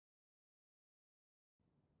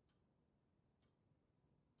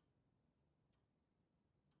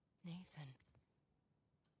Nathan.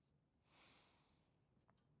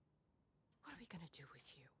 What are we gonna do with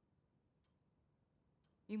you?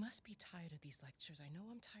 You must be tired of these lectures. I know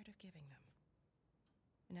I'm tired of giving them.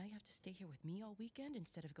 And now you have to stay here with me all weekend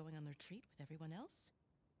instead of going on the retreat with everyone else?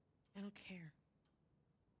 I don't care.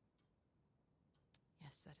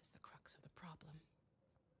 Yes, that is the crux of the problem.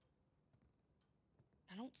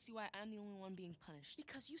 I don't see why I'm the only one being punished.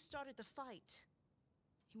 Because you started the fight.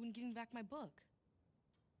 He wouldn't give me back my book.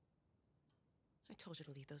 I told you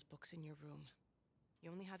to leave those books in your room.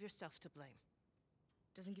 You only have yourself to blame.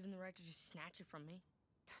 Doesn't give him the right to just snatch it from me.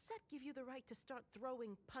 Does that give you the right to start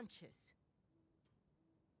throwing punches?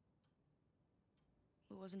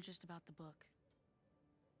 It wasn't just about the book.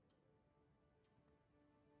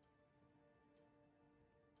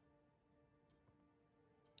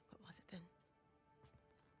 What was it then?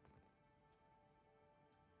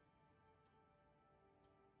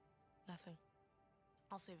 Nothing.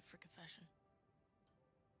 I'll save it for confession.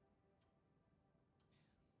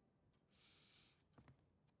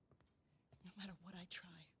 No matter what I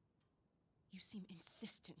try, you seem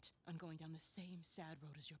insistent on going down the same sad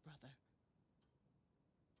road as your brother.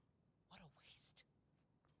 What a waste.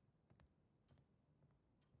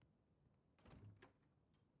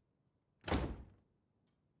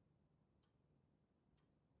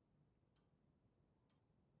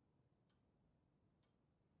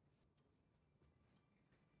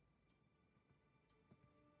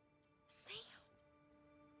 Sam!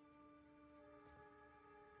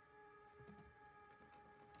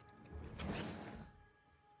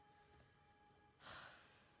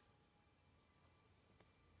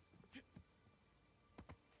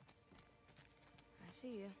 I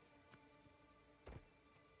see you.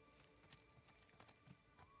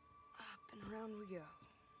 Up and around we go.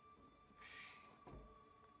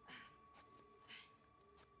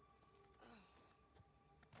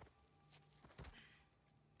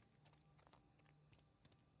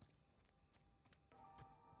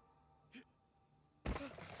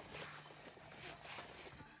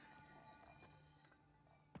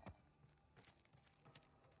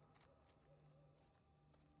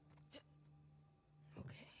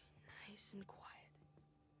 Okay, nice and quiet.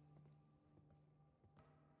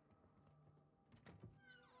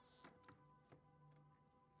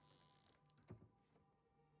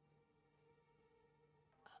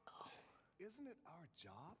 Uh-oh. Isn't it our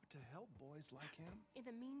job to help boys like him? In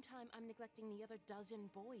the meantime, I'm neglecting the other dozen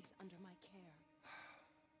boys under my care.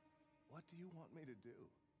 What do you want me to do?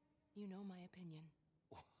 You know my opinion.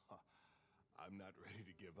 I'm not ready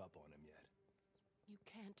to give up on him yet. You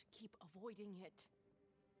can't keep avoiding it.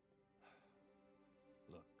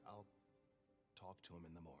 Look, I'll talk to him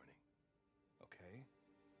in the morning, okay?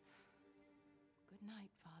 Good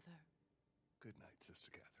night, Father. Good night,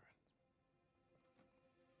 Sister Catherine.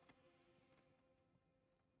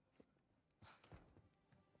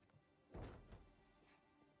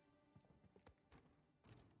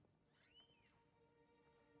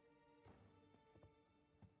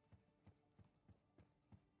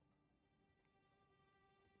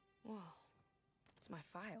 Whoa, it's my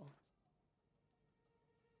file.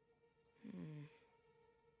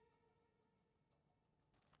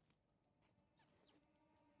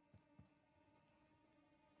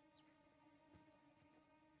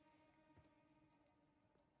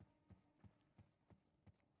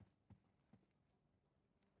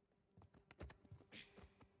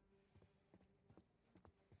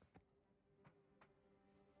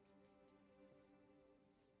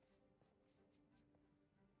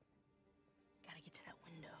 Gotta get to that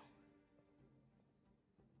window.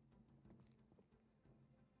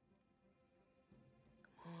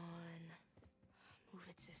 Come on. Move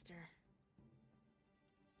it, sister.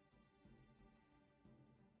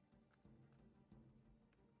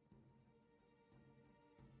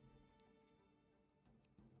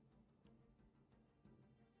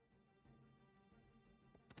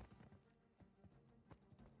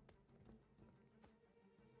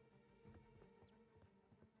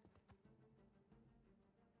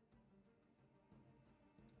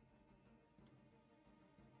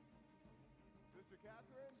 Sister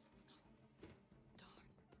Catherine?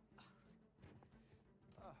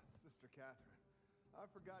 Darn. Sister Catherine.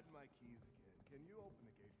 I've forgotten my keys again. Can you open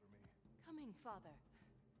the gate for me? Coming, Father.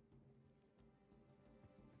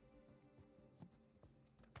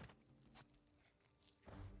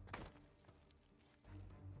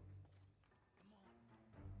 Come on.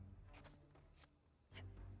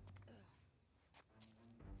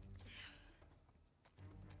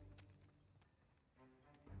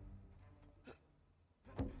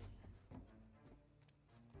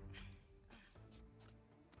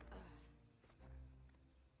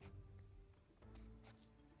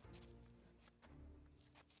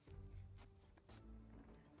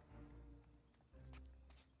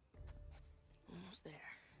 Almost there.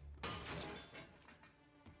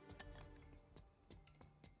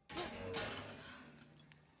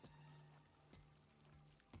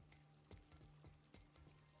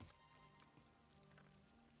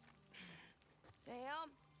 Sam?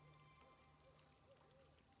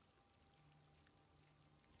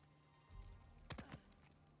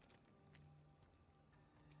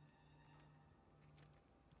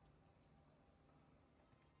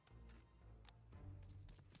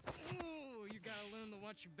 Ooh, you gotta learn to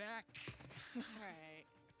watch your back. All right.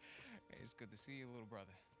 Hey, it's good to see you, little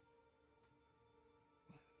brother.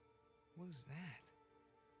 What was that?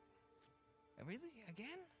 Really?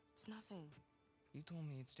 Again? It's nothing. You told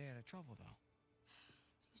me you'd stay out of trouble, though.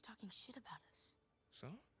 He was talking shit about us. So?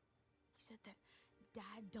 He said that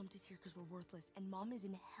Dad dumped us here because we're worthless, and Mom is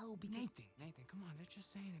in hell because... Nathan, come on. They're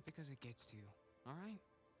just saying it because it gets to you, all right?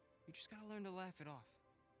 You just gotta learn to laugh it off.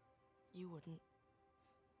 You wouldn't.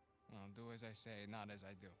 Well, do as I say, not as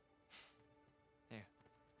I do. Here.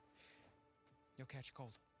 You'll catch a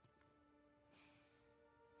cold.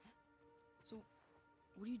 So,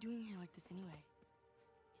 what are you doing here like this anyway?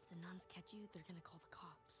 If the nuns catch you, they're gonna call the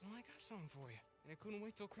cops. Well, I got something for you, and I couldn't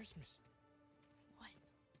wait till Christmas. What?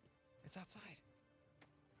 It's outside.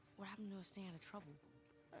 What happened to us staying out of trouble?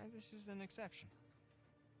 This is an exception.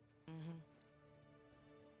 Mm-hmm.